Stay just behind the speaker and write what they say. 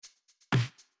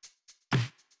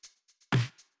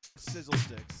Sizzle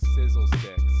sticks. Sizzle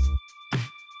sticks.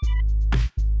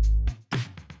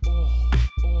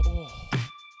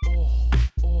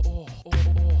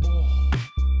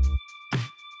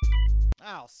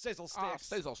 Ow, sizzle sticks.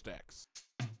 Sizzle sticks.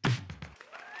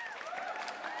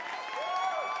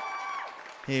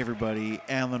 Hey everybody,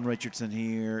 Alan Richardson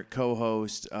here,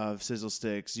 co-host of Sizzle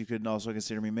Sticks. You could also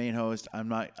consider me main host.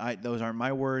 Those aren't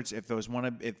my words. If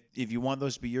you want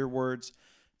those to be your words,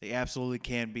 they absolutely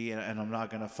can be, and I'm not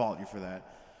going to fault you for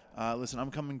that. Listen, I'm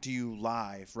coming to you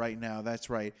live right now. That's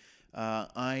right.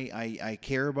 I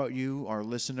care about you, our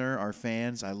listener, our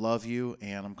fans. I love you,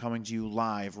 and I'm coming to you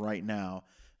live right now.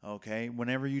 Okay,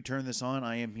 whenever you turn this on,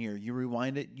 I am here. You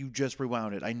rewind it, you just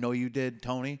rewound it. I know you did,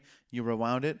 Tony. You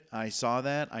rewound it. I saw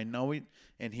that. I know it,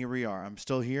 and here we are. I'm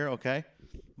still here, okay?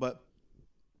 But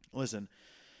listen,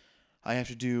 I have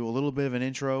to do a little bit of an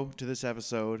intro to this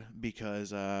episode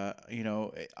because, I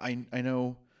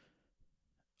know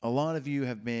a lot of you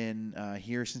have been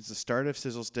here since the start of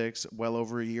Sizzle Sticks, well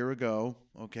over a year ago,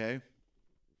 okay?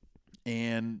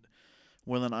 And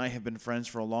Will and I have been friends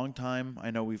for a long time. I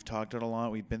know we've talked it a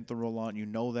lot. We've been through a lot. You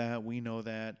know that. We know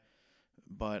that.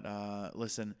 But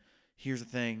listen, here's the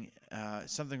thing.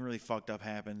 Something really fucked up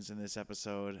happens in this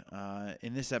episode.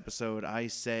 In this episode, I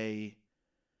say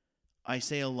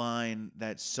a line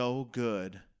that's so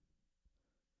good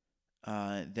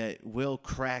that Will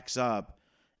cracks up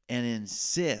and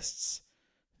insists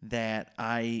that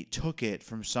I took it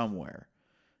from somewhere.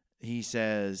 He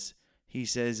says,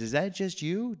 "Is that just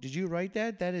you? Did you write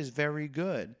that? That is very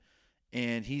good."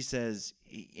 And he says,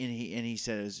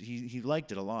 he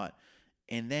liked it a lot.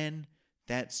 And then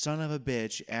that son of a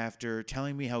bitch, after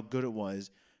telling me how good it was,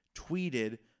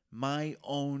 tweeted my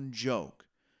own joke.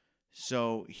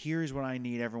 So here's what I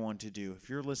need everyone to do. If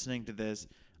you're listening to this,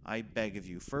 I beg of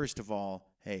you. First of all,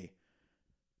 hey,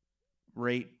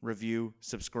 rate, review,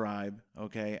 subscribe,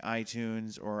 okay?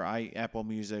 iTunes or Apple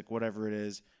Music, whatever it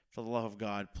is. For the love of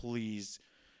God, please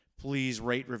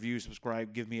rate, review,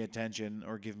 subscribe, give me attention,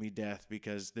 or give me death,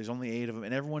 because there's only 8 of them,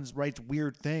 and everyone writes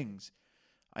weird things.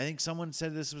 I think someone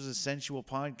said this was a sensual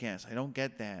podcast. I don't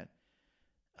get that.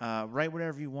 Write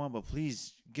whatever you want, but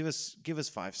please give us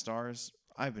 5 stars.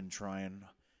 I've been trying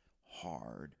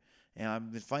hard, and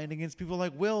I've been fighting against people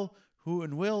like Will,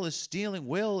 Will is stealing.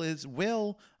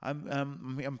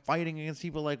 I'm fighting against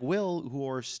people like Will who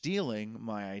are stealing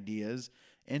my ideas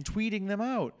and tweeting them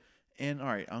out. And all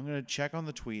right, I'm going to check on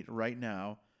the tweet right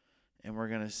now, and we're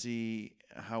going to see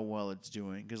how well it's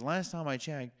doing. Because last time I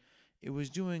checked, it was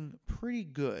doing pretty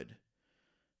good.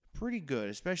 Pretty good,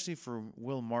 especially for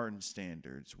Will Martin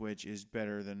standards, which is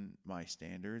better than my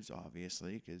standards,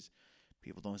 obviously, because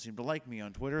people don't seem to like me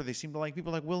on Twitter. They seem to like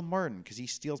people like Will Martin, because he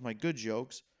steals my good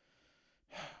jokes.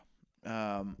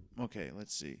 Okay,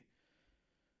 let's see.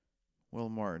 Will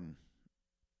Martin,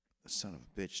 the son of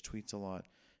a bitch, tweets a lot.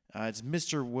 It's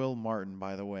Mr. Will Martin,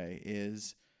 by the way,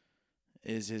 is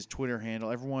his Twitter handle.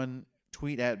 Everyone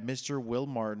tweet at Mr. Will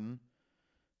Martin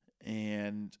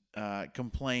and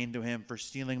complain to him for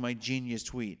stealing my genius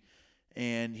tweet.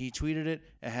 And he tweeted it.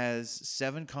 It has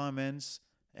 7 comments.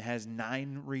 It has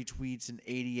 9 retweets and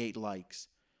 88 likes.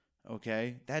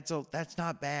 Okay? That's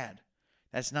not bad.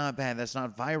 That's not bad. That's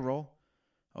not viral.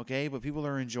 Okay? But people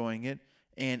are enjoying it.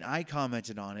 And I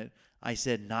commented on it. I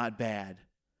said, not bad.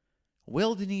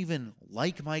 Will didn't even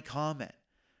like my comment.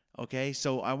 Okay?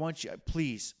 So I want you,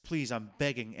 please, I'm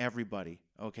begging everybody.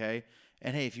 Okay?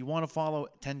 And hey, if you want to follow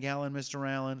 10 Gallon Mr.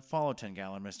 Allen, follow 10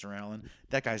 Gallon Mr. Allen.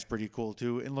 That guy's pretty cool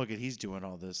too. And look he's doing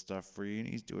all this stuff for you, and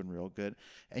he's doing real good.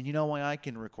 And you know why I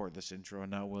can record this intro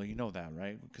now, Will? You know that,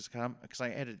 right? Because I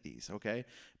edit these, okay?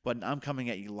 But I'm coming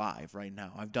at you live right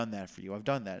now. I've done that for you. I've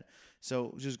done that.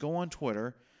 So just go on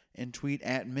Twitter and tweet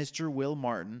at Mr. Will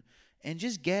Martin and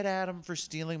just get at him for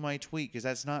stealing my tweet, because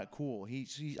that's not cool.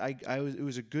 It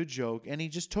was a good joke, and he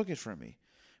just took it from me.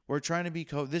 We're trying to be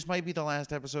this might be the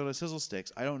last episode of Sizzle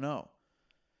Sticks. I don't know.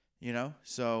 You know?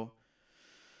 So,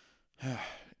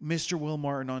 Mr. Will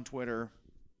Martin on Twitter,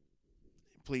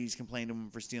 please complain to him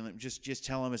for stealing. Just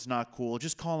tell him it's not cool.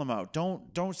 Just call him out.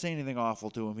 Don't say anything awful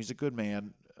to him. He's a good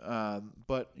man.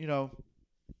 But, you know,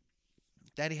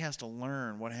 Daddy has to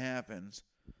learn what happens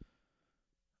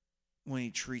when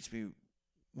he treats me,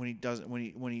 when he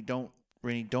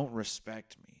don't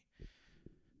respect me.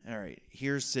 All right,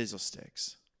 here's Sizzle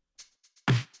Sticks.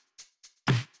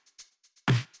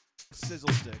 Sizzle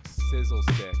Sticks. Sizzle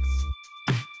sticks.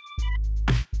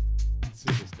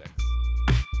 Sizzle sticks.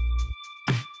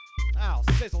 Ow,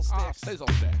 sizzle sticks. Sizzle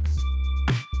sticks.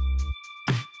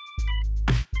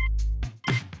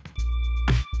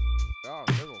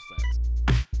 Sizzle sticks.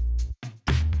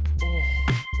 oh,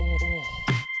 oh,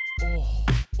 oh,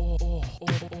 oh, oh.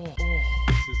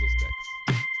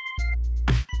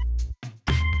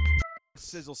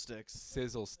 Sizzle Sticks.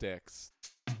 Sizzle Sticks.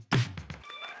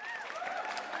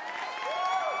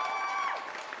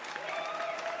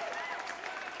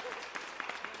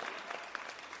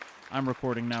 I'm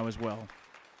recording now as well.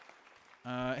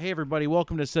 Hey, everybody.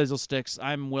 Welcome to Sizzle Sticks.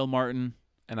 I'm Will Martin.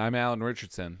 And I'm Alan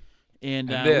Richardson. And,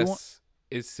 This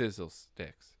is Sizzle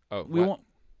Sticks. Oh,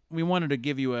 we wanted to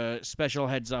give you a special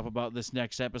heads up about this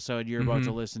next episode you're about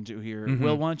to listen to here.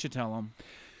 Will, why don't you tell them?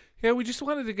 Yeah, we just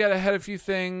wanted to get ahead of a few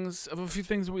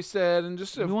things we said, and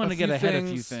just We wanted to get ahead of a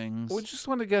few things. We just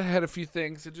want to get ahead of a few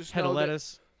things and just Head know of that,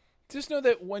 lettuce. just know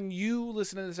that when you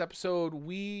listen to this episode,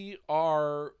 we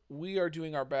are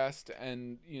doing our best,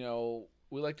 and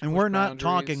we like to. And push we're not boundaries.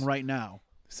 talking right now.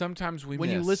 Sometimes we When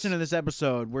miss. you listen to this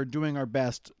episode, we're doing our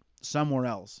best somewhere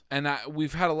else. And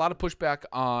we've had a lot of pushback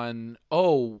on,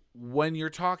 when you're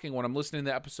talking, when I'm listening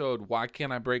to the episode, why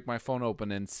can't I break my phone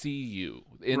open and see you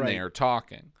in Right. there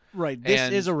talking? Right. This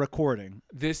And is a recording.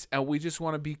 And we just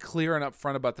want to be clear and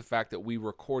upfront about the fact that we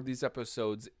record these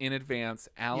episodes in advance.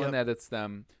 Alan Yep. edits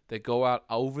them. They go out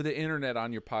over the internet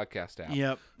on your podcast app.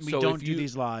 Yep. We So don't if do you-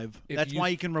 these live. if That's you- why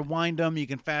you can rewind them. You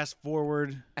can fast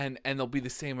forward. And they'll be the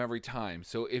same every time.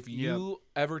 So if you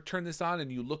ever turn this on and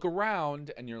you look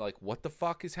around and you're like, what the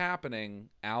fuck is happening?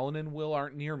 Alan and Will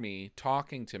aren't near me,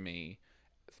 talking to me,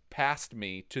 past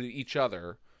me, to each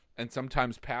other, and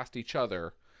sometimes past each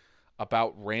other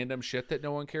about random shit that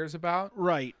no one cares about.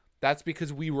 Right. That's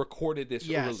because we recorded this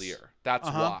Yes. earlier. That's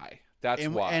Uh-huh. why. That's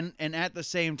and, why. And at the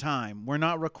same time, we're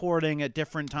not recording at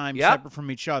different times Yep. separate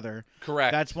from each other.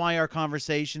 Correct. That's why our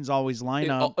conversations always line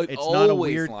up. It It's not a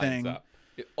always weird lines thing. up.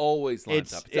 It always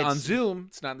lines up. It's on it's- Zoom.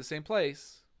 It's not in the same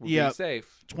place. We're being Yep.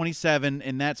 safe. 27,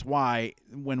 and that's why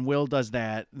when Will does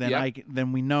that, then Yep.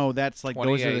 then we know that's like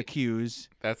those are the 28. cues.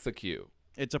 That's the cue.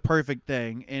 It's a perfect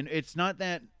thing, and it's not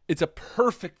that. It's a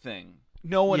perfect thing.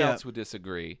 No one Yeah. else would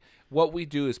disagree. What we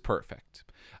do is perfect.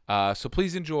 So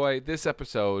please enjoy this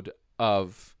episode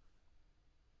of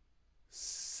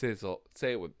Sizzle.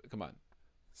 Say it with, come on.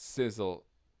 Sizzle.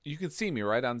 You can see me,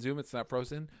 right, on Zoom. It's not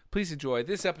frozen. Please enjoy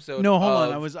this episode No, hold of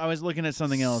on. I was looking at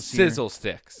something else. Here. Sizzle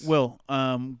Sticks. Will,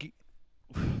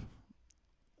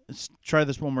 let's try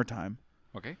this one more time.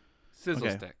 Okay. Sizzle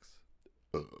Okay. Sticks.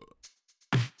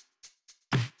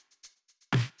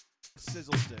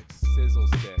 Sizzle Sticks. Sizzle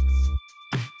Sticks.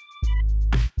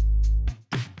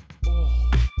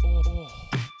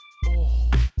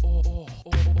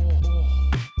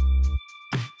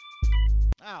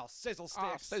 Ow, Sizzle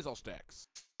Sticks. Sizzle Sticks.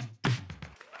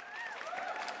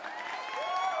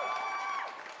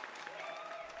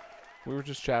 We were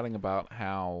just chatting about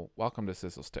how, welcome to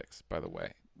Sizzle Sticks, by the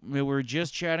way. We were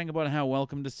just chatting about how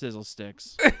welcome to Sizzle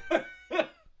Sticks.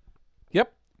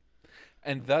 Yep.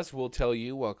 And thus we'll tell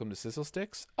you, welcome to Sizzle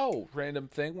Sticks. Oh, random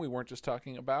thing we weren't just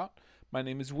talking about. My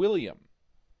name is William.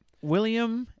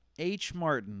 William H.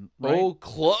 Martin. Right? Oh,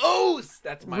 close.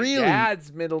 That's my Really?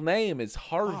 dad's middle name is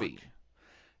Harvey.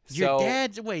 Your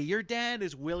dad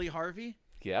is Willie Harvey?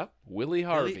 Yeah, Willie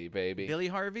Harvey, baby. Billy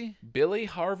Harvey? Billy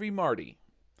Harvey Marty.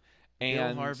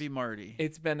 And Bill Harvey Marty.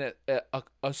 it's been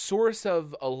a source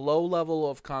of a low level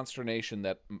of consternation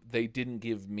that they didn't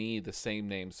give me the same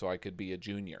name so I could be a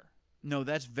junior. No,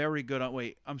 that's very good.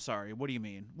 Wait, I'm sorry. What do you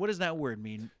mean? What does that word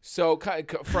mean? So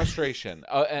frustration.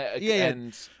 Yeah.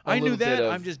 And a I knew little bit that.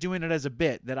 of I'm just doing it as a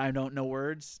bit that I don't know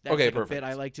words. That's Okay, like a perfect. bit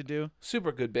I like to do.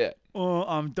 super good bit. Oh,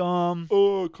 I'm dumb.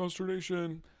 Oh,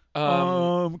 consternation.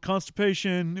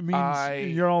 Constipation. It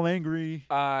means you're all angry.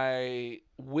 I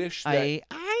wish that.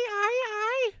 I.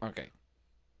 Okay.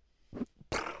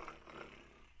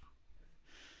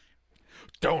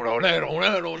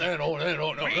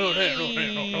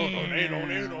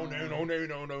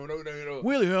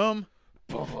 William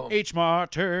H.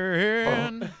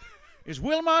 Martin is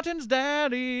Will Martin's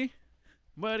daddy,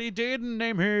 but he didn't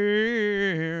name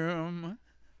him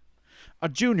a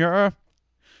junior.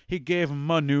 He gave him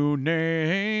a new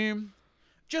name.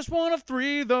 Just one of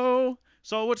three, though,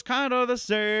 so it's kind of the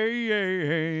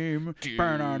same.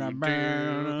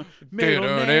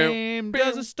 Middle name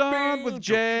doesn't start with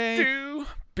J.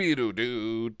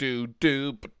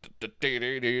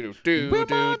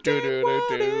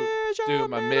 Will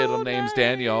my middle name's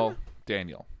Daniel.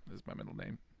 Daniel is my middle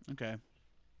name. Okay.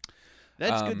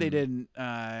 That's good they didn't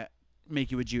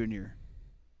make you a junior.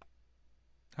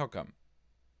 How come?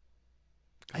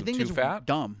 I think too it's fat?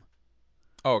 dumb.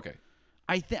 Oh, okay.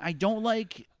 I don't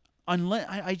like unless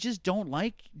I just don't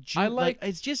like. I like-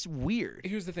 it's just weird.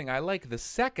 Here's the thing. I like the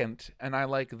second, and I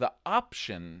like the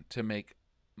option to make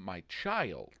my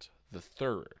child the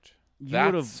third.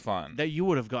 That's fun. That you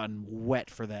would have gotten wet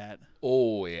for that.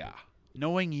 Oh, yeah.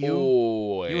 Knowing you,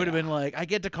 Oh, you would have been like, I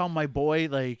get to call my boy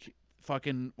like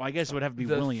fucking. Well, I guess it would have to be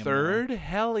the William. third?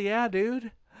 Hell yeah,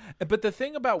 dude. But the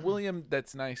thing about William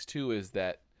that's nice too is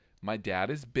that my dad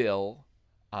is Bill,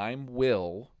 I'm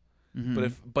Will. Mm-hmm.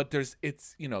 But there's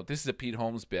this is a Pete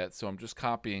Holmes bit, so I'm just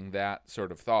copying that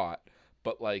sort of thought.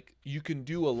 But like you can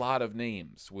do a lot of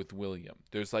names with William.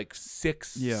 There's like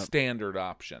 6 standard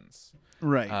options.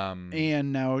 Right.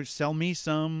 And now sell me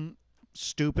some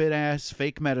stupid ass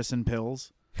fake medicine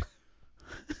pills.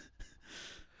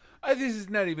 This is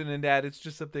not even an ad. It's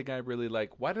just something I really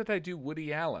like. Why did I do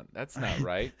Woody Allen? That's not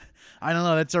right. I don't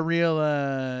know. That's a real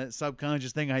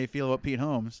subconscious thing. How you feel about Pete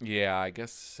Holmes? Yeah, I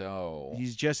guess so.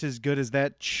 He's just as good as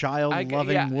that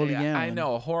child-loving Woody Allen. I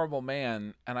know, a horrible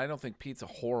man, and I don't think Pete's a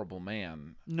horrible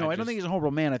man. No, I don't think he's a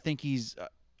horrible man. I think he's.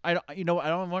 I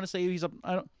don't want to say he's a.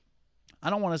 I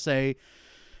don't want to say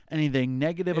anything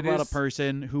negative about a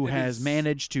person who has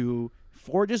managed to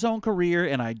forge his own career,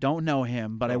 and I don't know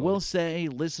him, but I will say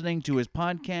listening to his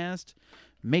podcast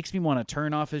makes me want to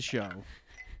turn off his show.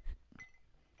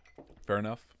 Fair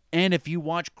enough. And if you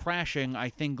watch Crashing, I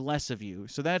think less of you.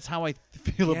 So that's how I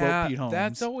feel about Pete Holmes.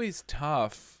 That's always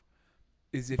tough.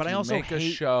 Is if but you I also make a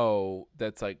show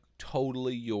that's like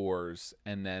totally yours,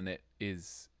 and then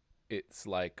it's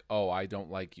like, oh, I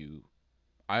don't like you.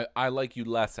 I like you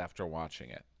less after watching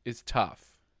it. It's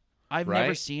tough. I've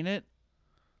never seen it.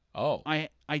 Oh, I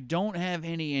don't have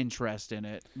any interest in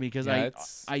it because I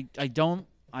don't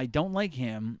like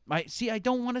him. I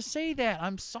don't want to say that.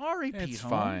 I'm sorry, Pete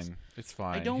Holmes. It's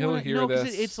fine. I don't He'll want to. hear No, this.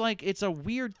 because it's like it's a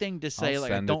weird thing to say. I'll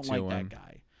Like I send don't it like to that him.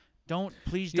 guy.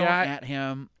 Please don't at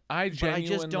him. I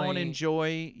just don't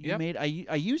enjoy. Yep.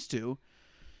 I used to,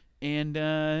 and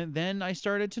then I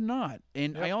started to not.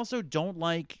 And I also don't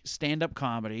like stand-up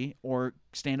comedy or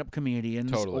stand-up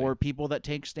comedians or people that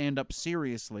take stand-up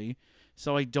seriously.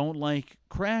 So I don't like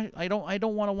I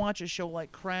don't want to watch a show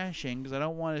like Crashing because I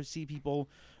don't want to see people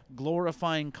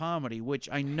glorifying comedy, which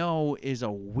I know is a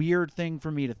weird thing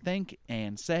for me to think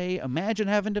and say. Imagine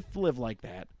having to live like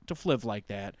that.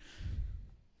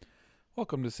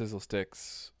 Welcome to Sizzle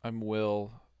Sticks. I'm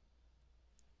Will.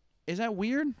 Is that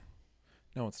weird?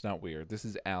 No, it's not weird. This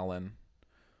is Alan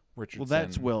Richardson. Well,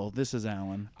 that's Will. This is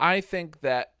Alan. I think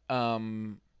that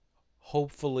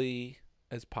hopefully,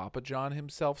 as Papa John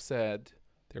himself said,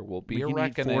 there will be a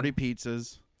reckoning. Eat 40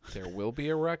 pizzas. There will be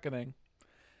a reckoning.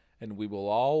 And we will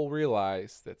all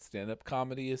realize that stand-up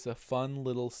comedy is a fun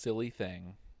little silly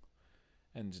thing.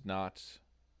 And not,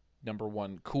 number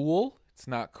one, cool. It's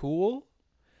not cool.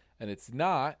 And it's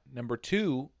not, number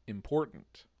 2,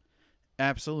 important.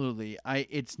 Absolutely.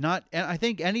 It's not, and I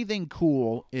think anything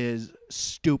cool is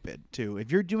stupid too.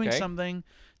 If you're doing something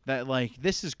that like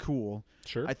this is cool,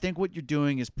 sure. I think what you're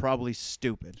doing is probably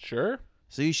stupid. Sure.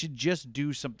 So you should just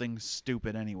do something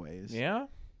stupid anyways. Yeah.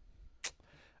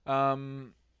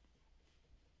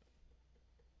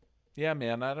 Yeah,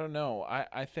 man, I don't know.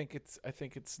 I think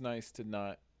it's nice to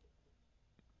not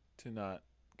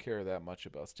care that much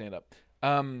about stand up.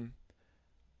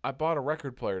 I bought a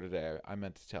record player today. I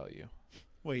meant to tell you.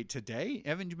 Wait, today?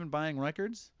 Haven't you been buying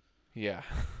records? Yeah.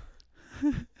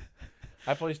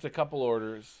 I placed a couple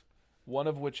orders, one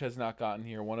of which has not gotten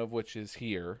here, one of which is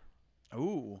here.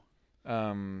 Ooh.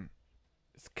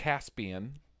 It's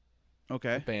Caspian.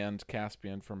 Okay. The band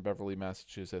Caspian from Beverly,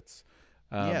 Massachusetts.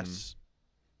 Yes.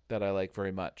 That I like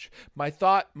very much. My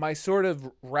sort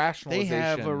of rationalization. They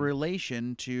have a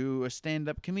relation to a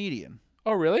stand-up comedian.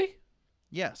 Oh, really?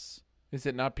 Yes. Is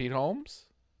it not Pete Holmes?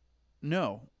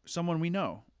 No. Someone we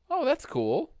know. Oh, that's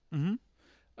cool.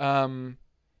 Mm-hmm.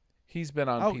 He's been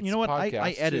on Pete's you know what? podcast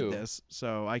I edit too. this,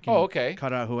 so I can okay.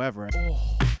 cut out whoever.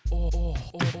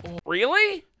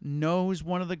 Really? Knows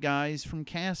one of the guys from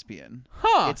Caspian.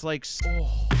 Huh. It's like...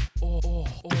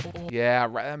 Yeah,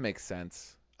 right, that makes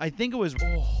sense. I think it was...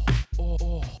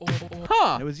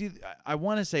 Huh. It was either, I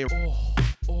want to say...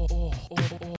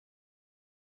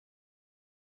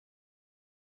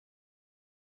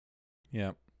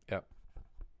 Yep. Yep.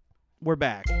 We're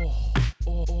back.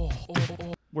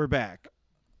 We're back.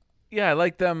 Yeah, I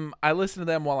like them. I listen to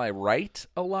them while I write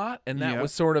a lot, and that Yep.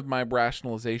 was sort of my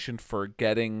rationalization for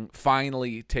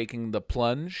finally taking the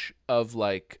plunge of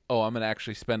like, oh, I'm going to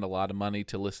actually spend a lot of money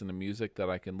to listen to music that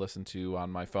I can listen to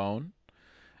on my phone,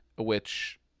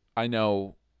 which I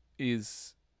know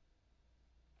is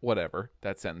whatever.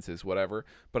 That sentence is whatever.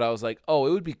 But I was like, oh,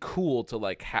 it would be cool to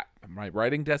like my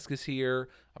writing desk is here.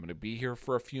 I'm going to be here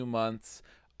for a few months.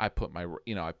 I put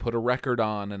I put a record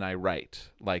on and I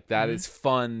write. Like that is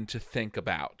fun to think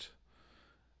about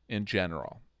in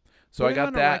general. So Putting I got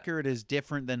on that. a record is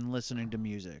different than listening to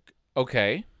music.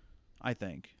 Okay. I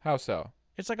think. How so?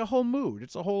 It's like a whole mood.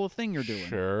 It's a whole thing you're doing.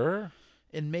 Sure.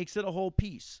 It makes it a whole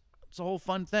piece. It's a whole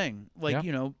fun thing. Like, Yeah.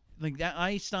 you know, like that.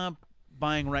 I stopped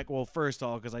buying well, first of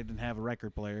all, because I didn't have a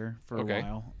record player for a Okay.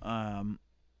 while.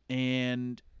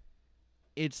 And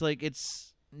it's like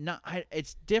it's not.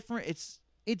 It's different.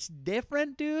 It's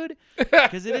different, dude.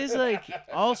 Because it is like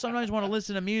I'll sometimes want to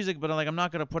listen to music, but I'm like I'm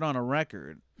not gonna put on a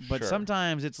record. But Sure.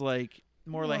 sometimes it's like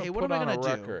more You like, wanna hey, what put am I on a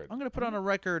gonna do? record. I'm gonna put on a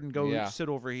record and go Yeah. sit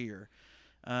over here.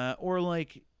 Or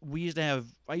like I used to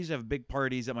have big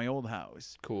parties at my old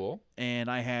house, Cool. and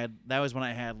that was when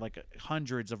I had like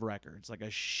hundreds of records, like a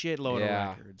shitload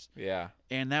Yeah. of records. Yeah.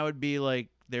 And that would be like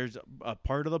there's a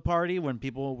part of the party when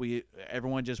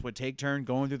everyone just would take turn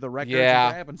going through the records Yeah.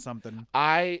 and grabbing something.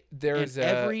 There's And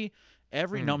a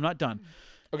every no, I'm not done.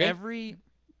 Okay.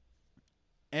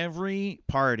 Every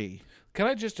party. Can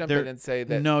I just jump there- in and say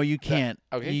that? No, you can't.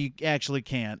 okay. You actually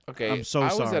can't. Okay. I'm so I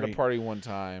sorry. was at a party one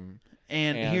time.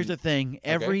 And here's the and- thing: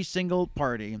 every single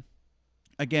party.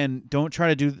 Again, don't try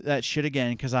to do that shit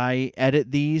again because I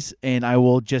edit these and I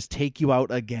will just take you out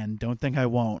again. Don't think I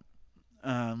won't.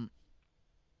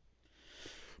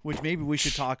 Which maybe we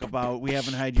should talk about. We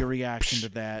haven't had your reaction to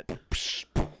that.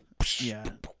 Yeah.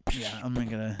 I'm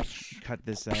gonna cut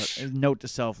this out. Note to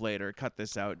self later. Cut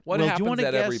this out. What Will, do you happens wanna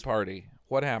at every guess? party?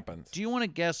 What happens? Do you want to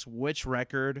guess which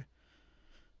record,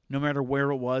 no matter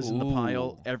where it was in the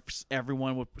pile,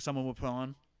 someone would put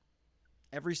on?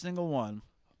 Every single one.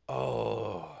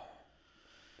 Oh,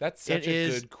 that's such a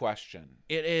good question.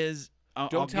 It is. I'll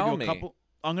Don't give tell you a me. couple.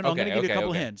 I'm gonna give you a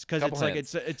couple hints because it's like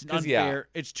it's 'Cause, yeah. unfair.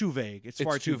 It's too vague. It's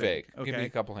far It's too vague. Okay. Give me a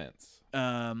couple hints.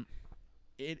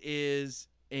 It is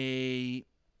a.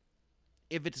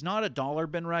 If it's not a dollar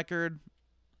bin record,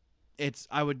 it's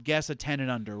I would guess a 10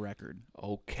 and under record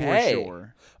Okay. for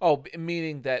sure. Oh,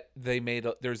 meaning that they made.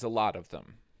 There's a lot of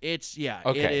them. It's It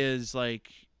Okay. is like.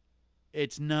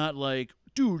 It's not like,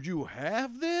 dude, you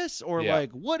have this, or Yeah.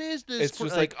 like, what is this? It's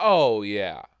just like, oh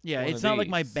yeah. yeah, one it's of not like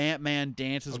my these. Batman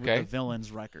dances Okay. with the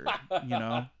villains record,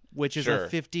 which is Sure. a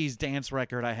 50s dance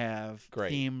record I have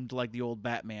Great. themed like the old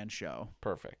Batman show.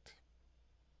 Perfect.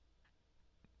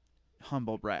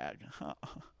 Humble brag.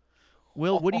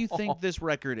 Will, what do you think this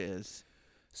record is?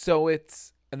 So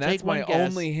it's, and that's Take one my guess.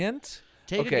 only hint.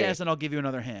 Take Okay. a guess, and I'll give you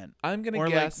another hint. I'm gonna Or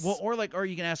guess. or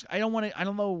you can ask. I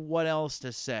don't know what else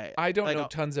to say. I don't Like, know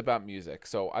tons about music,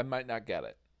 so I might not get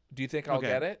it. Do you think I'll Okay.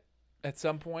 get it at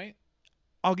some point?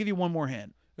 I'll give you one more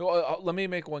hint. Let me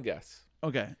make one guess.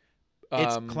 Okay,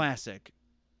 it's Um, classic.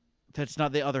 That's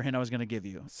not the other hint I was going to give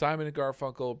you. Simon and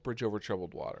Garfunkel, Bridge Over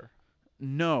Troubled Water.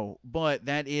 No, but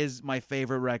that is my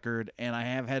favorite record, and I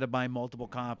have had to buy multiple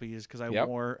copies because I Yep.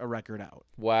 wore a record out.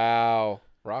 Wow.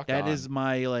 Rock That on. is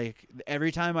my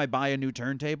every time I buy a new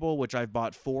turntable, which I've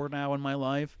bought 4 now in my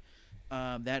life.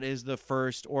 That is the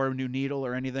first, or a new needle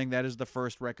or anything. That is the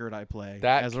first record I play.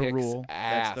 That as a kicks rule.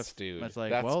 ass, That's dude. That's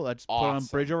like, That's well, let's put on awesome.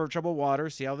 Bridge Over Troubled Water.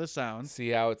 See how this sounds. See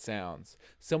how it sounds.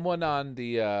 Someone on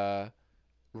the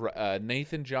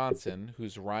Nathan Johnson,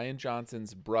 who's Ryan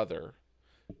Johnson's brother,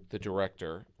 the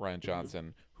director Ryan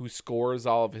Johnson, who scores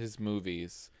all of his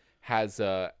movies, has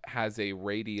a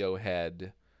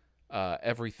Radiohead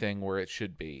Everything Where It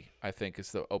Should Be, I think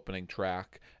is the opening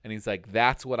track, and he's like,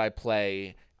 that's what I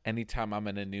play anytime I'm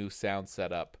in a new sound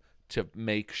setup to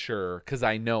make sure, because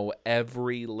I know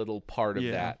every little part of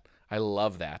Yeah. that. I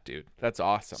love that, dude. That's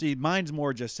awesome. See, mine's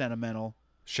more just sentimental.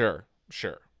 Sure.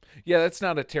 Yeah, that's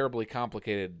not a terribly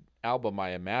complicated album,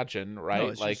 I imagine, right?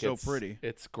 it's just so pretty.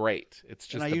 It's great. It's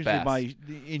just And I the usually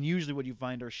best. and usually what you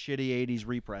find are shitty 80s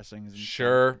repressings. And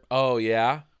Sure. Oh,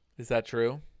 yeah. Is that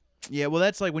true? Yeah, well,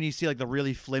 that's like when you see like the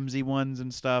really flimsy ones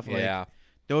and stuff. Like, yeah.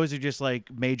 those are just like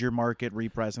major market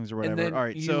repressings or whatever. And then All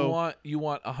right, you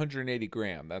want 180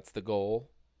 gram. That's the goal,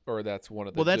 or that's one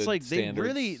of the that's good like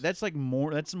standards? that's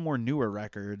some more newer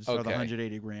records are the Okay.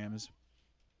 180 grams.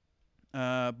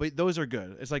 But those are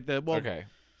good. It's like okay.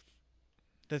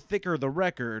 the thicker the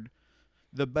record,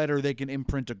 the better they can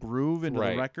imprint a groove into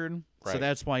Right. the record. So Right.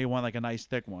 that's why you want like a nice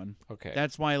thick one. Okay.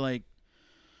 That's why like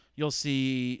you'll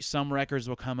see some records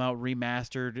will come out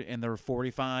remastered and they're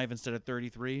 45 instead of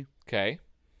 33 okay.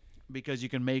 because you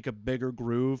can make a bigger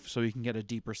groove so you can get a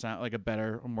deeper sound, like a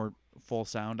better, more full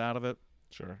sound out of it.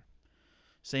 Sure.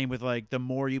 Same with like the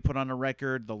more you put on a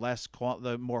record,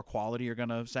 the more quality you're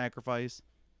gonna sacrifice,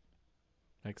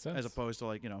 Makes sense. as opposed to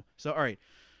like So all right,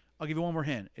 I'll give you one more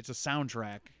hint. It's a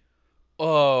soundtrack.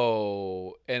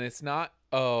 Oh, and it's not.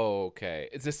 Oh, okay.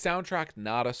 It's a soundtrack,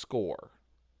 not a score.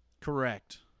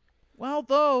 Correct. Well,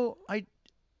 though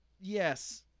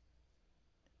yes.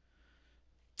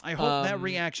 I hope that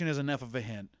reaction is enough of a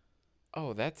hint.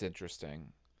 Oh, that's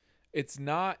interesting. It's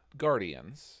not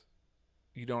Guardians.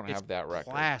 You don't It's have that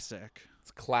record. Classic.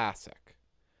 It's classic.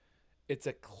 It's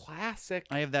a classic.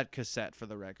 I have that cassette for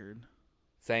the record.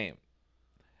 Same.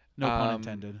 No pun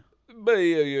intended.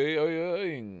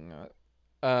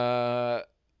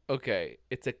 Okay.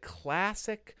 It's a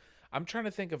classic. I'm trying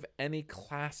to think of any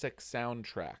classic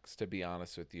soundtracks, to be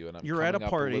honest with you, and I'm You're at a coming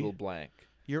up party. a little blank.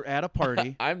 You're at a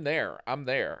party. I'm there.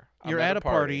 You're at a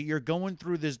party. You're going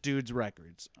through this dude's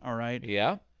records, all right?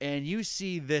 Yeah. And you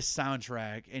see this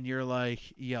soundtrack, and you're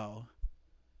like, yo,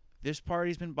 this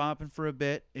party's been bopping for a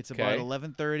bit. It's about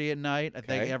 11:30 at night. I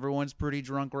think everyone's pretty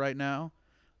drunk right now.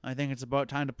 I think it's about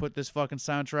time to put this fucking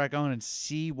soundtrack on and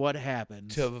see what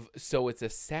happens. So it's a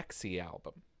sexy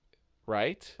album,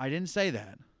 right? I didn't say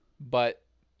that. But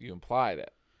you implied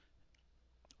it.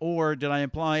 Or did I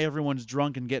imply everyone's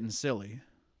drunk and getting silly?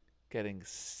 Getting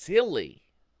silly.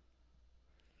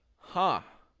 Huh.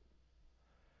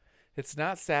 It's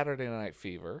not Saturday Night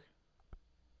Fever.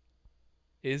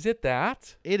 Is it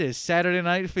that? It is Saturday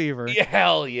Night Fever. Yeah,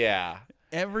 hell yeah.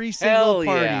 Every single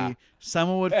party, yeah.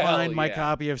 someone would find my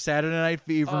copy of Saturday Night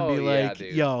Fever and be like,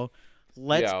 yo,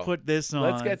 let's put this on.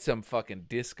 Let's get some fucking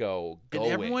disco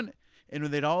going. And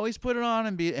they'd always put it on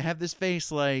and have this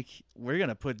face like, we're going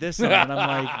to put this on. And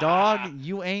I'm like, dog,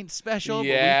 you ain't special,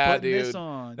 yeah, but we putting dude. this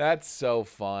on. That's so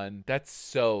fun. That's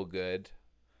so good.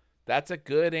 That's a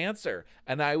good answer.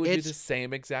 And I would do the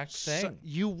same exact thing.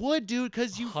 You would, dude,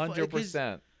 because you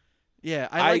 100%. Yeah,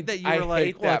 I like that you were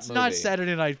like, well, it's not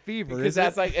Saturday Night Fever. Because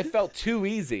that's like, it felt too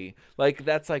easy. Like,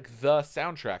 that's like the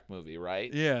soundtrack movie,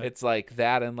 right? Yeah. It's like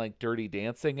that and like Dirty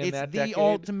Dancing in that decade. It's the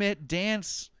ultimate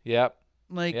dance. Yep.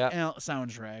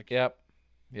 Soundtrack.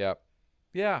 Yep.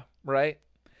 Yeah, right.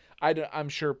 I'm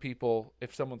sure people,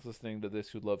 if someone's listening to this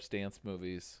who loves dance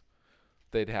movies,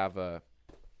 they'd have a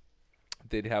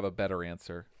better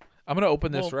answer. I'm going to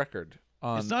open this record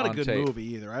on It's not a good tape.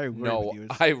 movie either. I agree with you.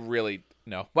 I really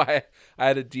no. I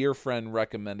had a dear friend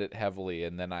recommend it heavily,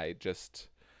 and then I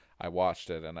watched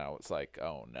it, and I was like,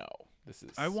 oh no, this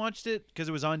is. I watched it because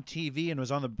it was on TV and it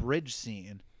was on the bridge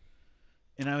scene,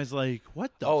 and I was like,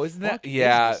 what the? Oh, isn't that? Is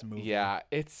this movie? Yeah,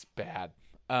 it's bad.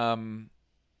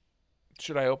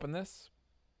 Should I open this?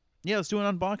 Yeah, let's do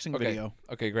an unboxing video.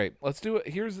 Okay, great. Let's do it.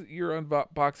 Here's your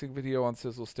unboxing video on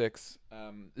Sizzle Sticks.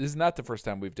 This is not the first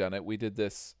time we've done it. We did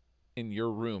this in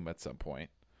your room at some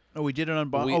point. Oh, we did an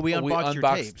unboxing. We unboxed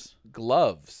your tapes.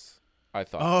 Gloves, I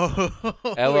thought. Oh,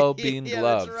 LL Bean yeah,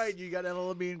 gloves. That's right. You got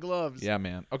LL Bean gloves. Yeah,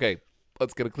 man. Okay,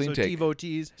 let's get a clean take.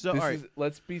 Devotees. So, all right.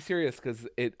 Let's be serious because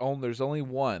there's only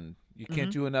one. You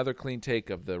can't do another clean take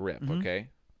of the rip. Okay.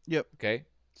 Yep. Okay.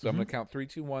 So I'm gonna count 3,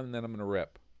 2, 1, and then I'm gonna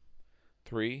rip.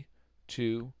 3,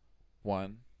 2,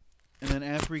 1. And then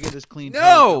after we get this clean take,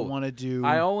 No! I want to do.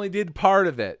 I only did part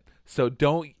of it, so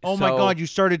don't. Oh my God! You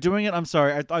started doing it. I'm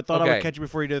sorry. I thought I Okay. would catch you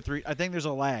before you did 3. I think there's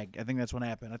a lag. I think that's what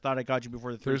happened. I thought I got you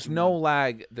before the 3. There's no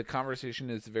lag. The conversation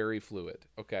is very fluid.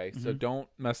 Okay, so don't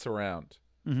mess around.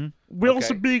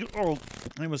 Wilson Big. Oh,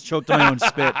 I almost choked on my own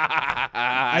spit.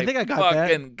 I think I got that.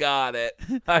 Fucking got it.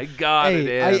 I got it.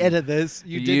 Hey, I edit this.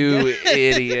 You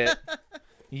idiot.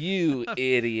 You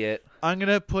idiot. I'm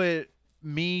gonna put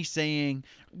me saying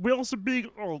Wilson Big.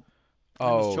 Oh, I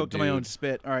almost choked on my own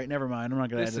spit. All right, never mind. I'm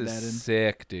not gonna edit that in. This is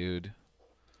sick, dude.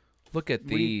 Look at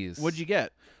these. What'd you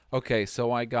get? Okay,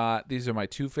 so I got these are my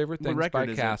 2 favorite things by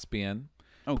Caspian.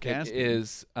 Oh, Caspian. It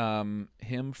is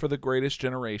Hymn for the Greatest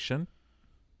Generation.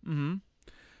 Mm-hmm.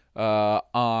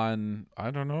 On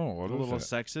I don't know what a is little it?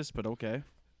 sexist, but okay.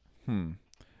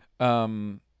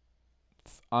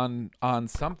 On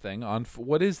something on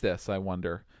what is this? I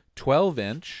wonder.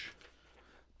 12-inch,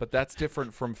 but that's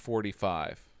different from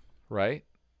 45, right?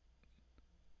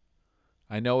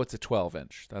 I know it's a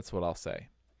 12-inch. That's what I'll say.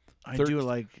 I do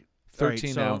like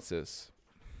 13 ounces.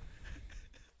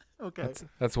 Okay,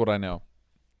 that's what I know.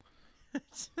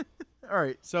 All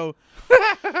right, so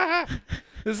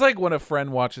It's like when a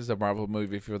friend watches a Marvel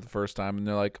movie for the first time and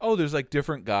they're like, "Oh, there's like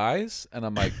different guys," and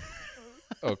I'm like,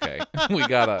 "Okay, we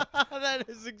gotta." That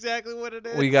is exactly what it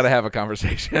is. We gotta have a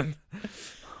conversation.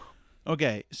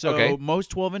 Okay, so most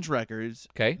 12-inch records,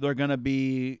 they're gonna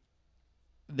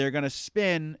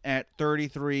spin at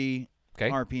 33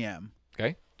 RPM.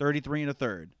 Okay, 33 and a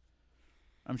third.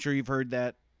 I'm sure you've heard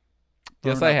that.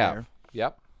 Yes, I have. There.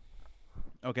 Yep.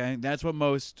 Okay, that's what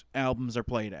most albums are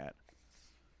played at.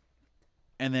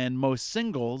 And then most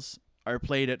singles are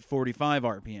played at 45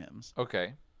 RPMs.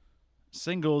 Okay.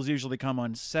 Singles usually come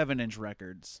on 7-inch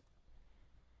records.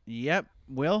 Yep.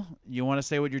 Will, you want to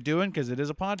say what you're doing? Because it is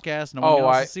a podcast. No one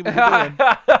else to see what you're doing.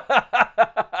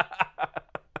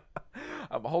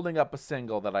 I'm holding up a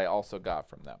single that I also got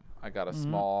from them. I got a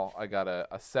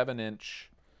a 7-inch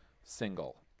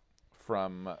single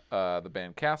from the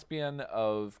band Caspian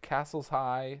of Castles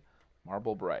High,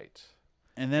 Marble Bright.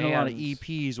 And then a lot of And-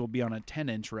 EPs will be on a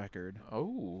 10-inch record.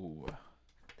 Oh.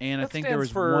 And I That think stands there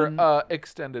was for one.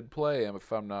 extended play,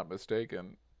 if I'm not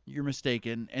mistaken. You're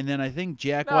mistaken. And then I think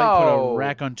Jack White put a No.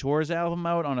 Raconteurs album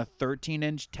out on a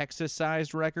 13-inch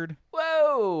Texas-sized record.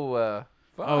 Whoa.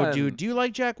 Fun. Oh, dude, do you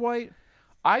like Jack White?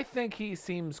 I think he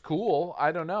seems cool.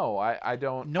 I don't know. I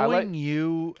don't. Knowing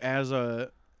you as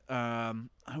a, how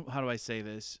do I say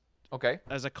this? Okay.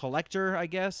 As a collector, I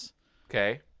guess.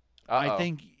 Okay. I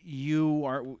think you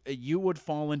would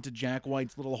fall into Jack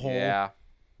White's little hole.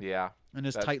 Yeah. In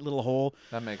his tight little hole.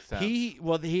 That makes sense.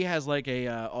 He has like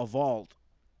a vault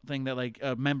thing that like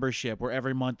a membership where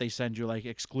every month they send you like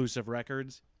exclusive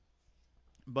records.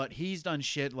 But he's done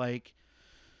shit like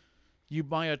you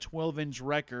buy a 12-inch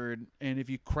record and if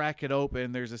you crack it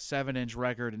open, there's a 7-inch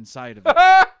record inside of it.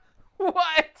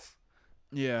 What?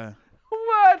 Yeah.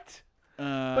 What?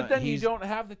 But then you he's- don't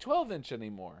have the 12-inch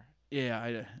anymore.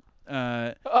 Yeah.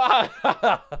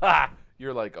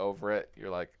 You're like over it. You're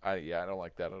like, I don't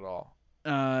like that at all.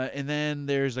 And then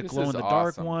there's the This glow is in the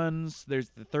dark awesome. ones. There's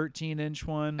the 13-inch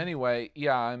one. Anyway,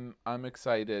 yeah, I'm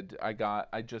excited.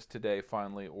 I just today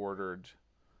finally ordered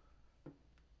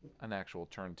an actual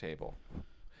turntable.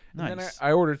 Nice. And then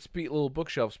I ordered little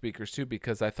bookshelf speakers too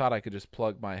because I thought I could just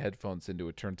plug my headphones into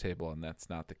a turntable, and that's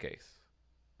not the case.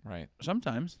 Right?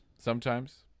 Sometimes.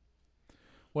 Sometimes.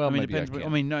 Well, I mean, maybe depends. I can. I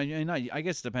mean, no, I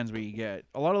guess it depends what you get.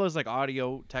 A lot of those like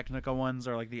Audio Technica ones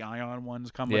are like the Ion ones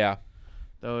come yeah. with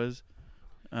those.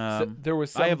 So there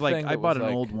was something I have like I that bought was an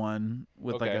like- old one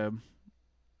with like Okay. a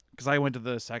because I went to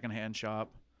the secondhand shop.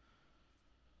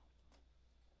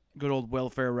 Good old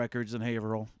Welfare Records in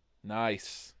Haverhill.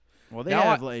 Nice. Well, they Now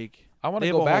have like I want they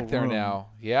to have go a back whole there room. now.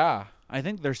 Yeah. I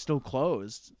think they're still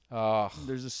closed. Ugh.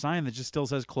 There's a sign that just still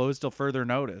says closed till further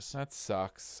notice. That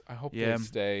sucks. I hope Yeah. they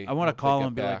stay. I want to hope they call get him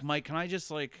and be like, back. Mike, can I just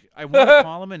like I want to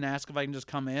call him and ask if I can just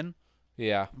come in,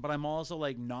 Yeah. but I'm also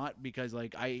like not because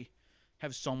like I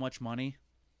have so much money.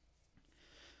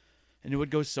 And it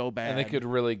would go so bad. And they could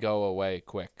really go away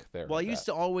quick there. Well, I used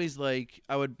to always like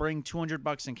I would bring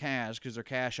 $200 in cash because they're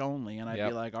cash only, and I'd Yep.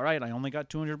 be like, "All right, I only got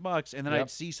 $200," and then Yep. I'd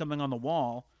see something on the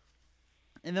wall,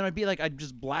 and then I'd be like, I'd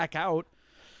just black out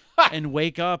and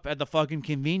wake up at the fucking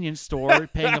convenience store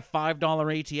paying a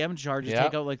 $5 ATM charge to Yep.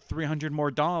 take out like $300 more,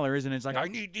 and it's like Yep. I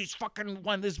need these fucking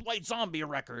this White Zombie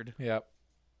record. Yep.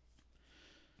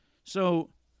 So.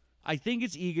 I think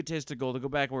it's egotistical to go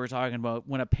back to what we were talking about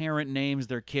when a parent names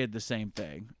their kid the same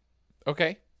thing.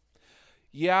 Okay.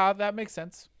 Yeah, that makes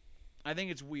sense. I think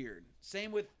it's weird.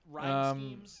 Same with rhyme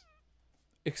schemes.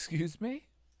 Excuse me?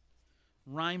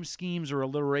 Rhyme schemes or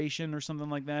alliteration or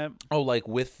something like that. Oh, like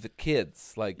with the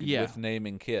kids, like Yeah. with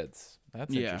naming kids.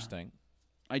 That's Yeah. interesting.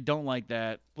 I don't like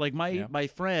that. Like Yeah. my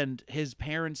friend, his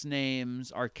parents'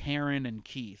 names are Karen and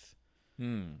Keith.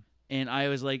 And I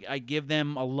was like, I give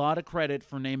them a lot of credit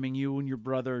for naming you and your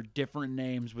brother different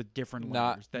names with different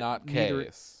letters. Not neither,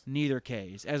 K's. Neither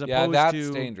K's. As Yeah, opposed that's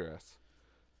to dangerous.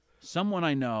 someone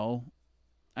I know.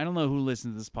 I don't know who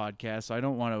listens to this podcast, so I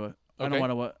don't want to. I Okay.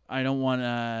 don't want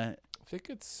to. I think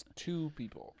it's 2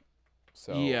 people.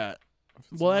 So Yeah. if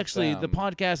it's Well, not actually, the them-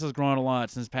 podcast has grown a lot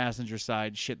since Passenger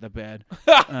Side shit the bed.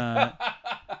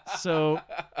 So,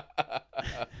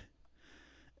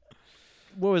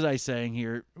 what was I saying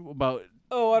here about?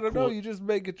 Oh, I don't know. Cool. You just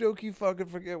make a joke. You fucking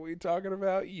forget what you're talking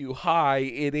about. You high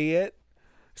idiot.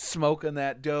 Smoking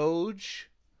that Doge.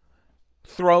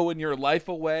 Throwing your life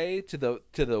away to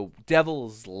the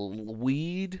devil's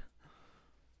weed.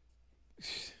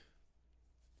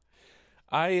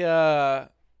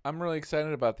 I'm really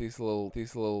excited about these little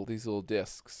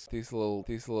discs. These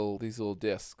little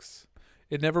discs.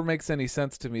 It never makes any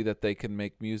sense to me that they can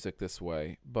make music this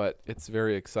way, but it's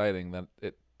very exciting that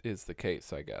it is the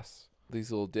case, I guess.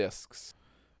 These little discs,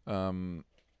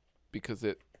 because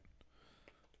this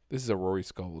is a Rory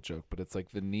Scovel joke, but it's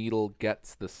like the needle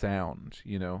gets the sound.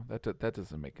 You know, that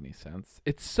doesn't make any sense.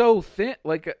 It's so thin.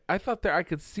 Like I thought that I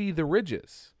could see the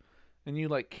ridges, and you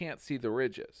like can't see the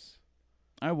ridges.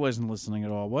 I wasn't listening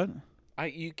at all. What?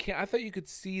 You can't. I thought you could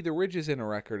see the ridges in a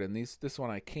record, and this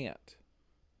one I can't.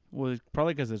 Well, it's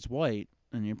probably because it's white,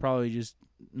 and you're probably just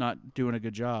not doing a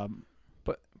good job.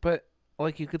 But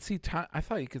like you could see. I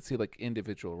thought you could see like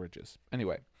individual ridges.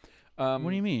 Anyway. What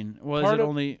do you mean? Well, is part it of-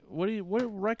 only what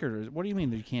record? What do you mean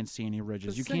that you can't see any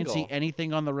ridges? The You can't see single.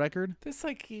 anything on the record. This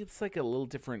it's like a little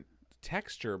different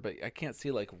texture, but I can't see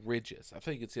like ridges. I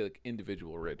thought you could see like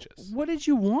individual ridges. What did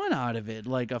you want out of it?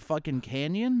 Like a fucking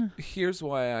canyon? Here's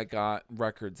why I got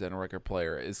records and a record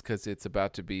player is because it's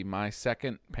about to be my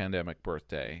second pandemic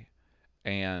birthday,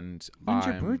 and When's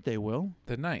your I'm birthday, Will?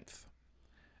 the 9th.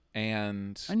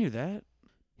 And I knew that.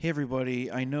 Hey,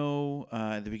 everybody. I know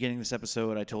at the beginning of this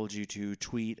episode, I told you to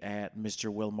tweet at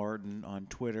Mr. Will Martin on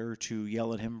Twitter to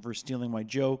yell at him for stealing my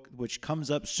joke, which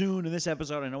comes up soon in this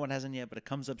episode. I know it hasn't yet, but it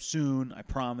comes up soon, I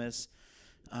promise.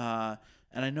 And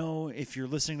I know if you're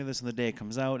listening to this on the day it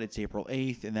comes out, it's April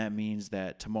 8th, and that means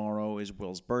that tomorrow is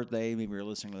Will's birthday. Maybe you're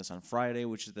listening to this on Friday,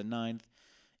 which is the 9th.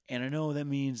 And I know that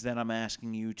means that I'm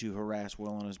asking you to harass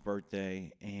Will on his birthday,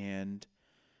 and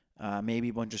maybe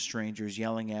a bunch of strangers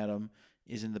yelling at him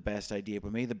isn't the best idea,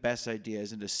 but maybe the best idea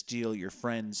isn't to steal your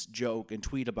friend's joke and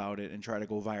tweet about it and try to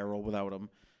go viral without him.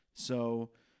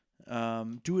 So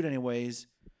do it anyways,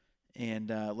 and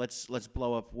let's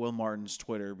blow up Will Martin's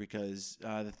Twitter, because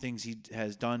the things he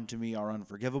has done to me are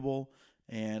unforgivable,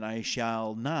 and I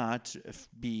shall not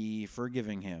be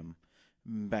forgiving him.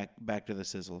 Back to the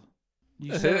sizzle.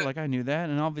 You said it like I knew that,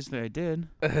 and obviously I did.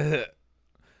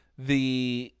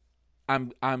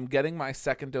 I'm getting my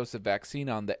second dose of vaccine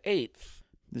on the 8th.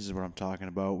 This is what I'm talking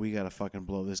about. We got to fucking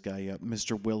blow this guy up.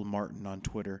 Mr. Will Martin on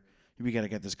Twitter. We got to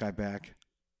get this guy back.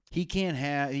 He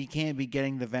can't be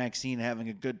getting the vaccine and having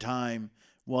a good time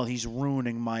while he's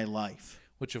ruining my life.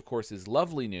 Which, of course, is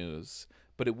lovely news,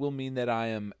 but it will mean that I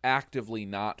am actively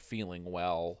not feeling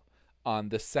well on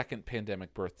the second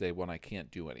pandemic birthday when I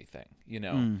can't do anything, you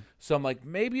know? So I'm like,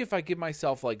 maybe if I give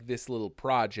myself like this little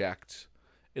project,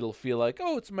 it'll feel like,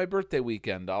 oh, it's my birthday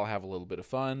weekend. I'll have a little bit of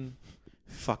fun.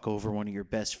 Fuck over one of your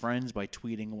best friends by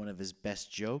tweeting one of his best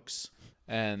jokes.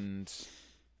 And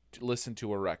listen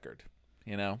to a record,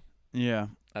 you know? Yeah.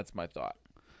 That's my thought.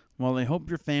 Well, I hope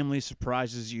your family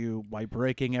surprises you by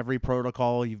breaking every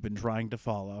protocol you've been trying to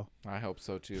follow. I hope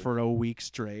so, too. For a week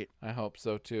straight. I hope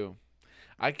so, too.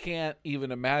 I can't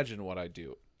even imagine what I'd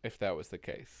do if that was the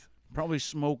case. Probably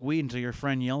smoke weed until your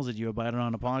friend yells at you about it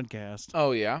on a podcast.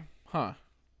 Oh, yeah? Huh.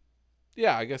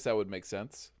 Yeah, I guess that would make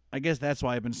sense. I guess that's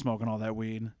why I've been smoking all that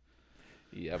weed.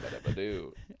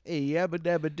 Yabba-dabba-doo. Hey,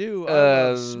 yabba-dabba-doo.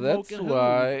 That's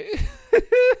why.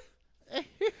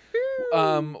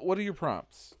 What are your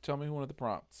prompts? Tell me one of the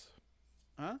prompts.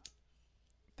 Huh?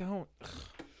 Don't.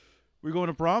 We going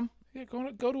to prom? Yeah,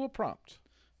 go to a prompt.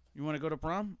 You want to go to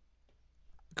prom?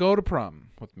 Go to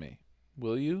prom with me.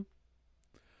 Will you?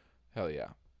 Hell yeah.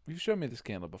 You've shown me this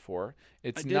candle before.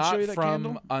 It's not from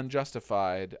candle?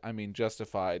 Unjustified. I mean,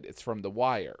 Justified. It's from The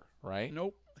Wire, right?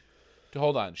 Nope.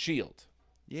 Hold on. Shield.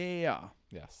 Yeah.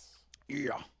 Yes.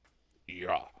 Yeah.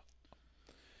 Yeah.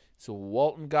 So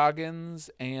Walton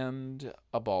Goggins and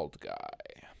a bald guy.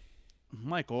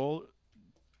 Michael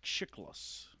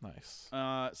Chiklis. Nice.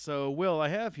 So, Will, I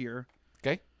have here.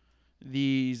 Okay.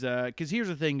 These, because here's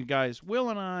the thing, guys. Will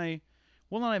and I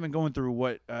have been going through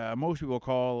what most people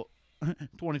call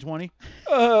 2020.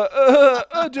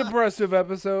 A depressive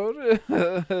episode.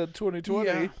 2020.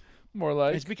 Yeah. More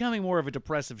like. It's becoming more of a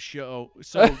depressive show.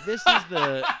 So this is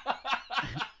the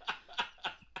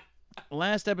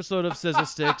last episode of Sizzle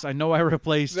Sticks. I know I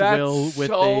replaced Will with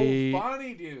so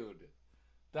funny, dude.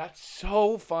 That's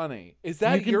so funny. Is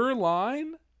that your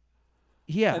line?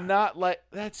 Yeah. And not like,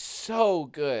 that's so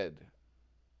good.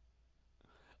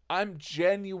 I'm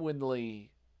genuinely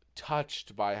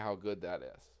touched by how good that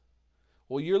is.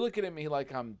 Well, you're looking at me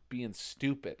like I'm being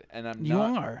stupid, and I'm not. You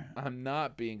are. I'm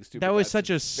not being stupid. That was That's such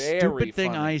a stupid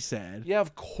thing I said. Yeah,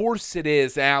 of course it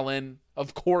is, Alan.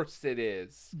 Of course it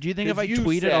is. Do you think if I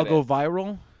tweet it, I'll go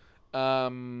viral?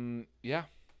 Yeah,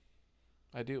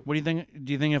 I do. What do you think?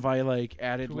 Do you think if I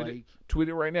added tweet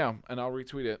it right now, and I'll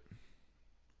retweet it.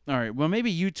 All right. Well, maybe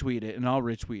you tweet it, and I'll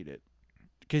retweet it.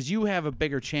 Because you have a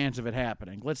bigger chance of it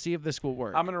happening. Let's see if this will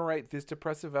work. I'm going to write, this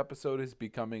depressive episode is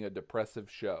becoming a depressive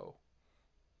show.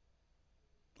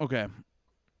 Okay.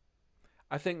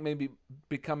 I think maybe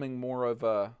becoming more of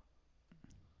a...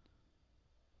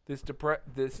 This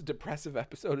depressive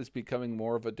episode is becoming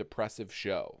more of a depressive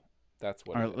show. That's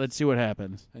what All it right, is. let's see what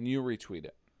happens. And you retweet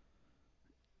it.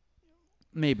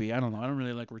 Maybe. I don't know. I don't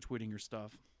really like retweeting your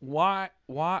stuff. Why?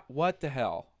 What the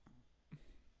hell?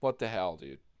 What the hell,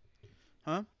 dude?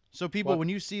 Huh? So people, when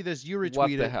you see this, you retweet it.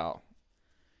 What the hell?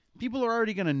 People are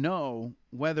already going to know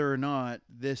whether or not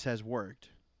this has worked.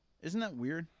 Isn't that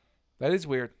weird? That is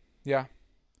weird. Yeah.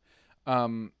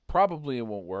 Probably it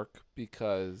won't work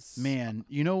because... Man,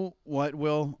 you know what,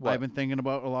 Will? What? I've been thinking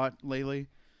about a lot lately.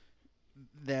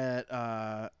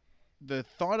 That the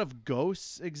thought of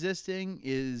ghosts existing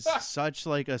is such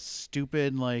a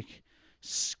stupid,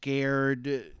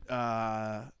 scared,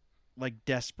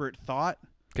 desperate thought.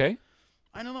 Okay.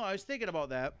 I don't know. I was thinking about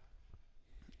that.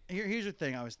 Here's the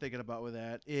thing I was thinking about with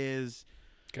that is...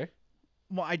 Okay.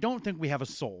 Well, I don't think we have a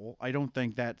soul. I don't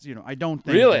think that's, I don't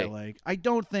think really? that, I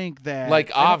don't think that...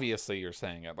 obviously you're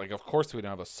saying it. Of course we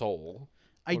don't have a soul.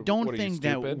 I What don't are you, think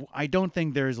stupid? I don't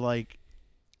think there's like,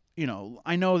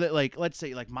 I know that like let's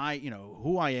say like my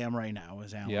who I am right now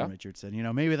is Alan Yeah.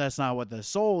 Richardson. Maybe that's not what the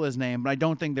soul is named, but I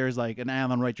don't think there's like an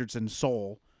Alan Richardson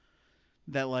soul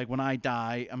that like when I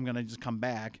die I'm gonna just come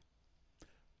back.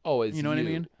 Oh, as You know what I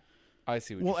mean? I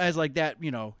see what Well, you're as like that,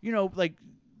 like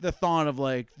the thought of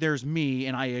like there's me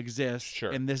and I exist,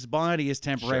 Sure. and this body is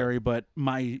temporary, but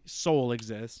my soul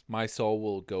exists. My soul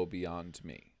will go beyond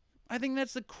me. I think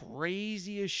that's the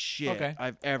craziest shit Okay.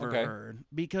 I've ever Okay. heard.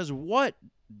 Because what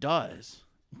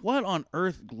on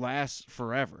earth lasts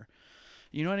forever?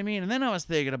 You know what I mean? And then I was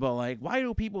thinking about like, why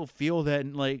do people feel that?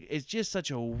 And like, it's just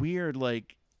such a weird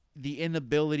like the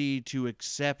inability to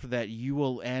accept that you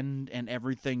will end and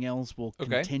everything else will Okay.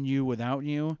 continue without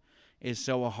you is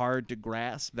so hard to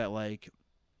grasp that like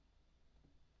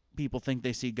people think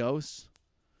they see ghosts.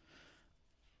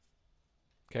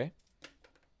 Okay.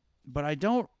 But I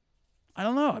don't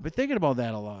know. I've been thinking about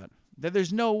that a lot. That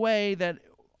there's no way that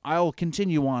I'll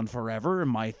continue on forever in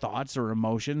my thoughts or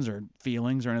emotions or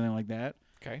feelings or anything like that.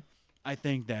 Okay. I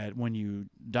think that when you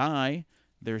die,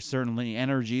 there's certainly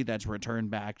energy that's returned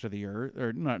back to the earth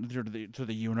or not to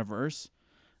the universe.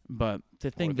 But to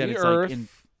think that the it's earth. like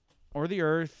or the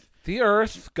earth, The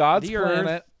Earth, God's the Earth,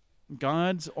 planet.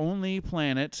 God's only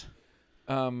planet.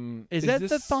 Is that the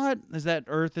this- thought? Is that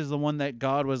Earth is the one that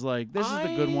God was like, this is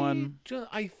the good one?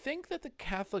 I think that the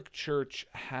Catholic Church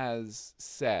has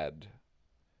said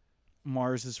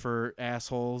Mars is for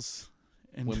assholes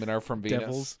and women are from Venus.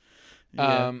 devils.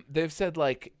 Yeah. They've said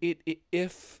like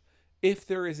if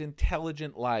there is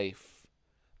intelligent life,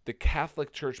 the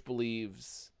Catholic Church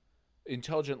believes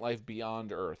intelligent life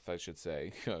beyond Earth, I should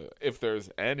say. If there's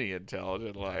any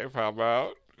intelligent life, how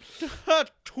about?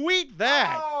 Tweet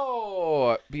that.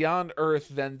 Oh, beyond Earth,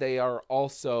 then they are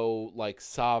also like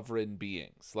sovereign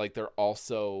beings. Like they're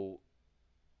also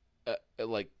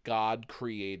like God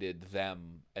created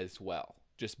them as well,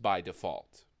 just by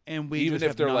default. And we Even just if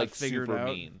have they're not like figured super out.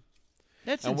 mean.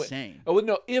 That's And insane. Oh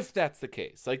no, if that's the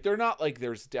case, like they're not like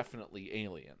there's definitely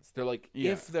aliens. They're like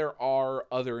Yeah. if there are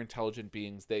other intelligent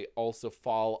beings, they also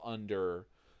fall under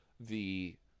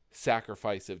the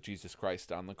sacrifice of Jesus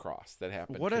Christ on the cross that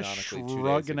happened. What a canonically 2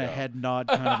 shrug days and a ago. head nod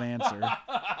kind of answer.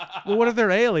 Well, what if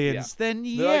they're aliens? Then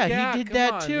They're yeah, like, he did come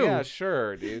that on. too. Yeah,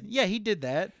 sure, dude. Yeah, he did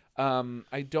that.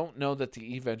 I don't know that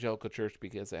the evangelical church,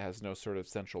 because it has no sort of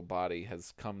central body,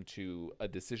 has come to a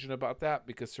decision about that,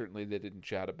 because certainly they didn't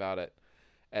chat about it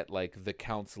at like the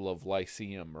Council of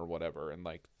Lyceum or whatever in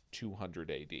like 200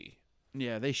 AD.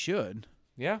 Yeah, they should.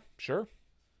 Yeah, sure.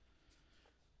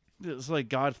 It's like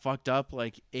God fucked up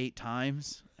like 8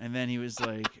 times, and then he was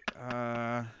like,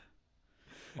 or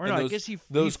And no, I those- guess he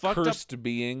Those fucked up. cursed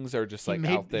beings are just He like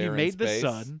made- out there he in made the space.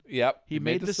 sun. Yep. He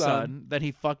made the sun. Then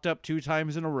he fucked up 2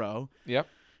 times in a row. Yep.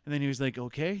 And then he was like,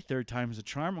 okay, 3rd time's a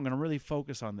charm. I'm going to really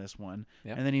focus on this one.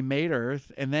 Yep. And then he made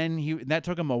Earth. And then that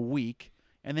took him a week.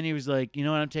 And then he was like, you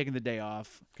know what? I'm taking the day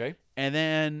off. Okay. And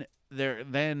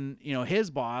then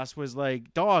his boss was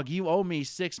like, dog, you owe me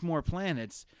 6 more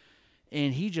planets.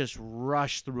 And he just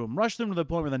rushed through them to the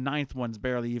point where the 9th one's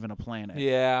barely even a planet.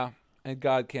 Yeah. And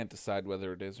God can't decide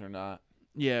whether it is or not.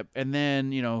 Yeah. And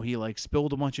then, he like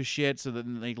spilled a bunch of shit. So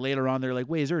then like later on, they're like,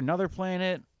 wait, is there another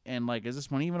planet? And like, is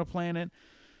this one even a planet?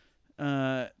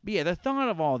 But yeah, the thought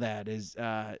of all that is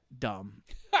dumb.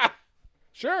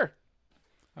 Sure.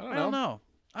 I don't know.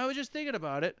 I was just thinking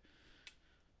about it.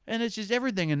 And it's just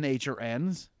everything in nature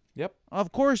ends. Yep.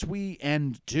 Of course we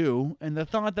end too. And the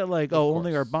thought that like,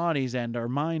 only our course. bodies end, our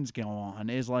minds go on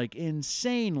is like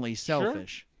insanely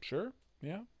selfish. Sure.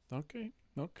 Yeah. Okay.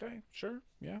 Sure.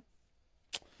 Yeah.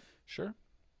 Sure.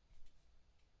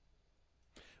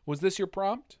 Was this your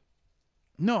prompt?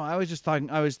 No, I was just talking.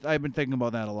 I've been thinking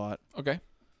about that a lot. Okay.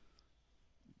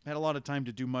 Had a lot of time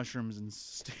to do mushrooms and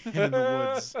stand in the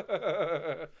woods.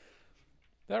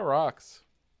 That rocks.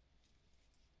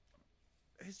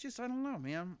 It's just, I don't know,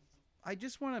 man. I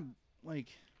just want to like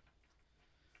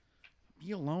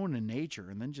be alone in nature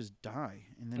and then just die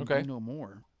and then Okay. do no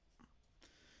more.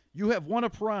 You have won a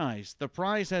prize. The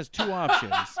prize has 2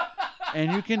 options,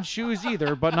 and you can choose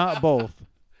either, but not both.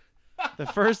 The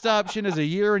first option is a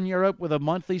year in Europe with a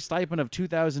monthly stipend of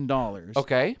 $2,000.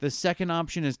 Okay. The second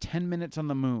option is 10 minutes on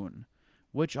the moon.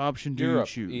 Which option do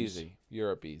Europe, you choose? easy.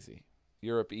 Europe, easy.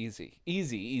 Europe, easy.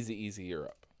 Easy,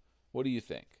 Europe. What do you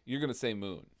think? You're going to say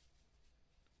moon.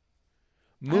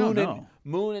 I don't And, know.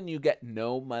 moon and you get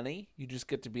no money? You just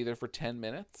get to be there for 10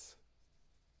 minutes?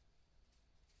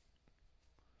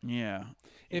 Yeah.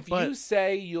 If But- you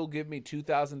say you'll give me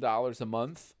 $2,000 a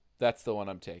month, that's the one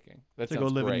I'm taking. That To sounds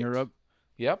go live great. in Europe.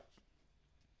 Yep.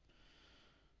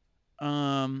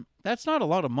 That's not a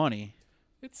lot of money.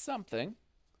 It's something.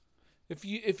 If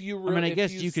you I mean, I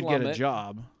guess you could get a it,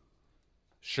 job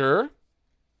Sure.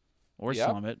 or Yep.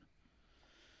 slum it.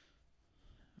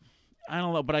 I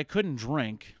don't know, but I couldn't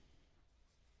drink.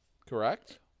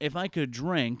 Correct. If I could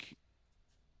drink,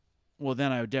 well,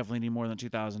 then I would definitely need more than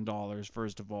 $2,000,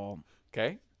 first of all.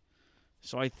 Okay.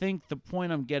 So I think the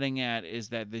point I'm getting at is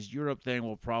that this Europe thing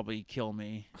will probably kill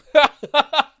me.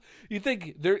 You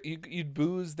think you'd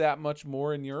booze that much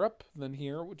more in Europe than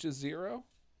here, which is zero?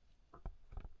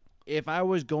 If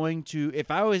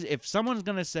someone's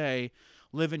gonna say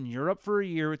live in Europe for a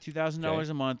year with $2,000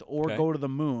 a month or Okay. go to the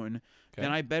moon, Okay.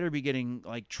 then I better be getting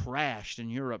like trashed in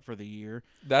Europe for the year.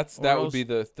 That Or would else- be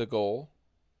the goal.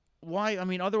 Why? I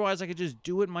mean, otherwise I could just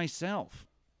do it myself.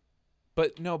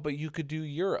 But no, but you could do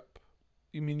Europe.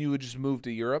 You mean you would just move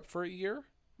to Europe for a year?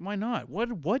 Why not?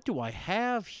 What do I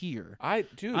have here?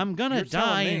 Dude, I'm gonna you're telling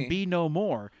die me. and be no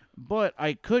more. But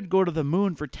I could go to the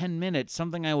moon for 10 minutes,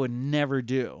 something I would never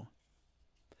do.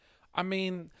 I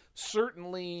mean,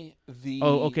 certainly the.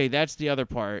 Oh, okay, that's the other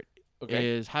part. Okay.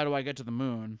 Is how do I get to the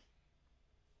moon?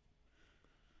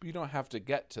 You don't have to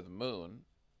get to the moon.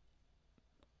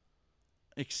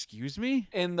 Excuse me?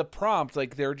 In the prompt,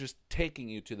 like they're just taking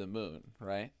you to the moon,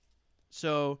 right?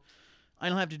 So I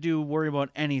don't have to worry about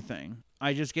anything.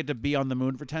 I just get to be on the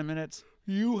moon for 10 minutes.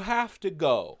 You have to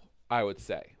go, I would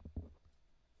say.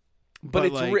 But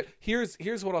it's like,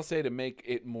 here's what I'll say to make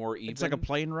it more even. it's like a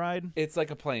plane ride. It's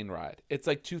like a plane ride. It's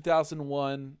like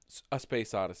 2001: A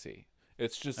Space Odyssey.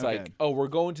 It's just Okay. like, oh, we're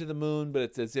going to the moon, but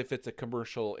it's as if it's a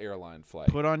commercial airline flight.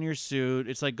 Put on your suit.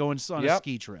 It's like going on a Yep.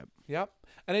 ski trip. Yep.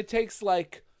 And it takes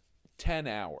like 10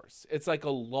 hours. It's like a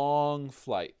long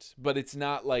flight, but it's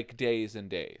not like days and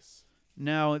days.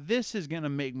 Now, this is going to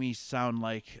make me sound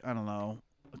like, I don't know,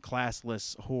 a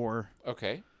classless whore.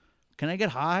 Okay. Can I get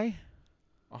high?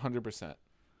 100%.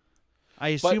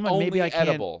 I But assume only maybe I can't.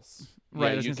 edibles. Right,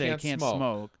 Yeah, I was you going to say I can't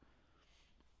smoke.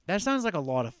 That sounds like a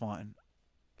lot of fun.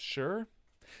 Sure.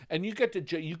 And you get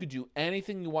to you could do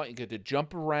anything you want. You get to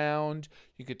jump around.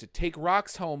 You get to take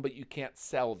rocks home, but you can't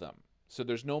sell them. So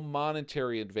there's no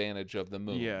monetary advantage of the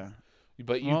moon. Yeah.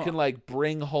 But you Well- can like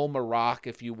bring home a rock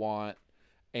if you want,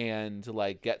 and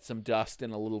like get some dust in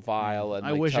a little vial. And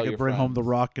I like, wish I tell could your bring home the friends.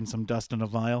 rock and some dust in a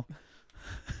vial.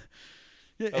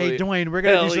 yeah. Hey, Dwayne, we're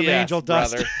going to do some angel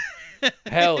dust. brother.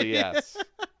 Hell yes.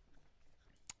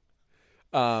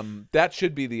 That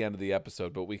should be the end of the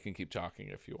episode, but we can keep talking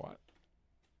if you want.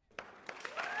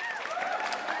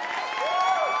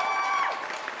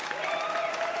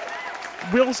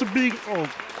 We also big. Oh,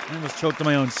 I almost choked on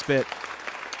my own spit.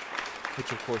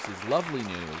 Which, of course, is lovely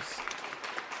news.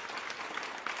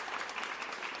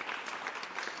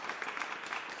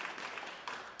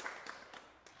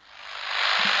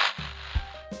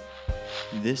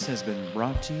 This has been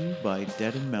brought to you by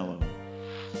Dead and Mellow.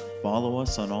 Follow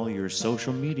us on all your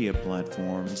social media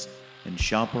platforms and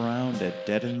shop around at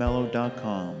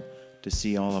deadandmellow.com to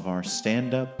see all of our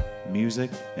stand-up,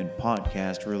 music, and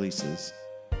podcast releases.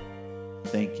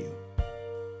 Thank you,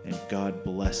 and God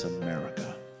bless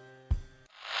America.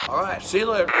 All right, see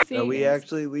you later. Are we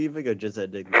actually leaving or just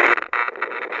ending?